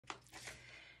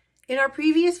In our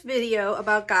previous video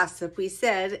about gossip, we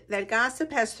said that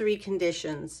gossip has three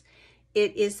conditions.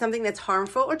 It is something that's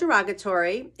harmful or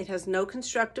derogatory, it has no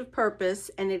constructive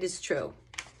purpose, and it is true.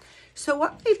 So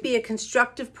what might be a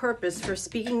constructive purpose for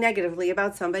speaking negatively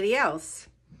about somebody else?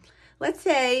 Let's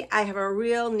say I have a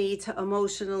real need to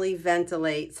emotionally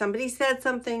ventilate. Somebody said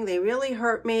something, they really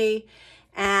hurt me,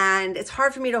 and it's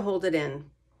hard for me to hold it in.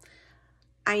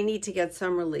 I need to get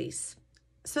some release.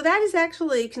 So that is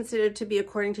actually considered to be,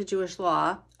 according to Jewish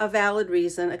law, a valid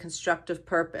reason, a constructive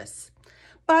purpose.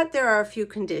 But there are a few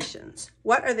conditions.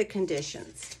 What are the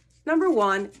conditions? Number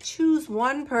one, choose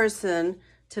one person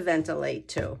to ventilate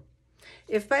to.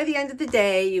 If by the end of the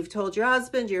day you've told your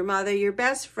husband, your mother, your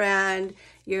best friend,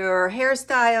 your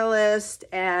hairstylist,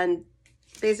 and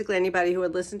basically anybody who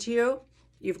would listen to you,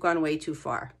 you've gone way too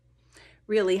far.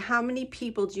 Really, how many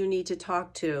people do you need to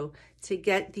talk to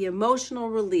get the emotional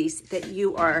release that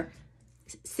you are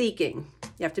seeking?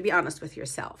 You have to be honest with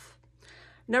yourself.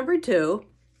 Number two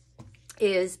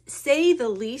is say the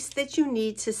least that you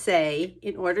need to say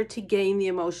in order to gain the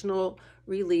emotional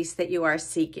release that you are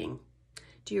seeking.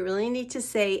 Do you really need to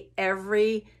say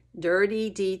every dirty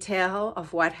detail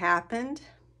of what happened?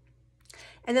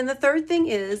 And then the third thing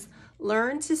is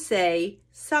learn to say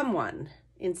someone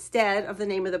instead of the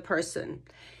name of the person.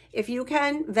 If you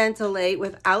can ventilate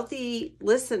without the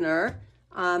listener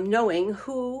knowing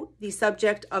who the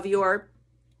subject of your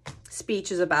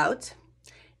speech is about,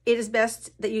 it is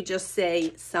best that you just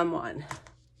say someone.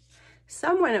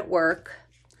 Someone at work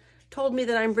told me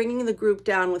that I'm bringing the group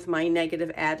down with my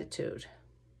negative attitude.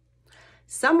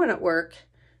 Someone at work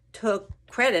took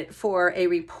credit for a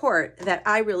report that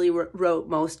I really wrote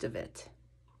most of it.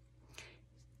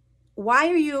 Why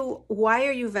are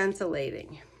you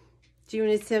ventilating? Do you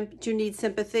need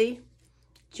sympathy?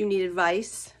 Do you need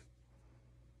advice?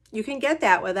 You can get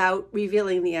that without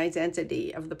revealing the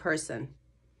identity of the person.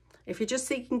 If you're just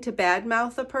seeking to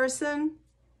badmouth a person,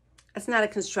 that's not a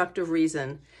constructive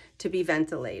reason to be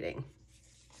ventilating.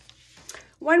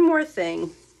 One more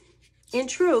thing. In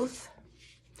truth,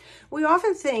 we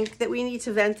often think that we need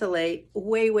to ventilate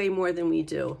way, way more than we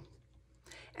do.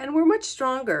 And we're much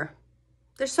stronger.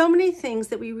 There's so many things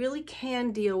that we really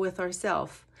can deal with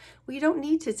ourselves. We don't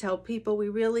need to tell people.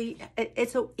 You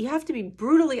have to be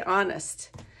brutally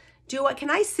honest. Can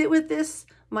I sit with this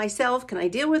myself? Can I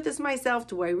deal with this myself?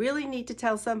 Do I really need to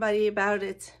tell somebody about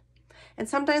it? And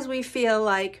sometimes we feel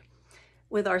like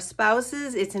with our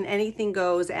spouses, it's an anything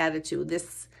goes attitude.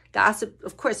 This gossip,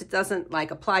 of course, it doesn't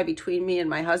apply between me and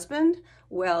my husband.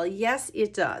 Well, yes,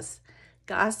 it does.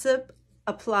 Gossip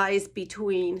applies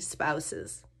between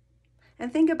spouses.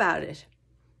 And think about it.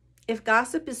 If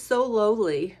gossip is so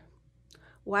lowly,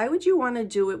 why would you want to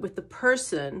do it with the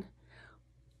person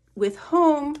with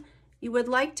whom you would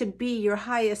like to be your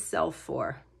highest self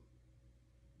for?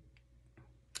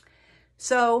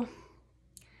 So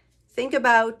think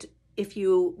about if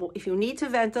you need to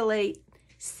ventilate,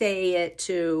 say it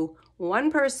to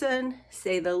one person,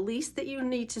 say the least that you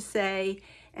need to say,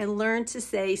 and learn to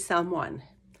say someone.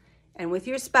 And with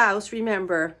your spouse,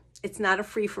 remember, it's not a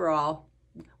free-for-all.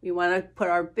 We want to put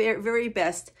our very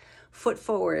best foot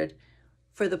forward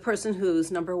for the person who's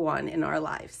number one in our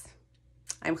lives.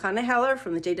 I'm Chana Heller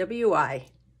from the JWI.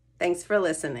 Thanks for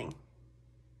listening.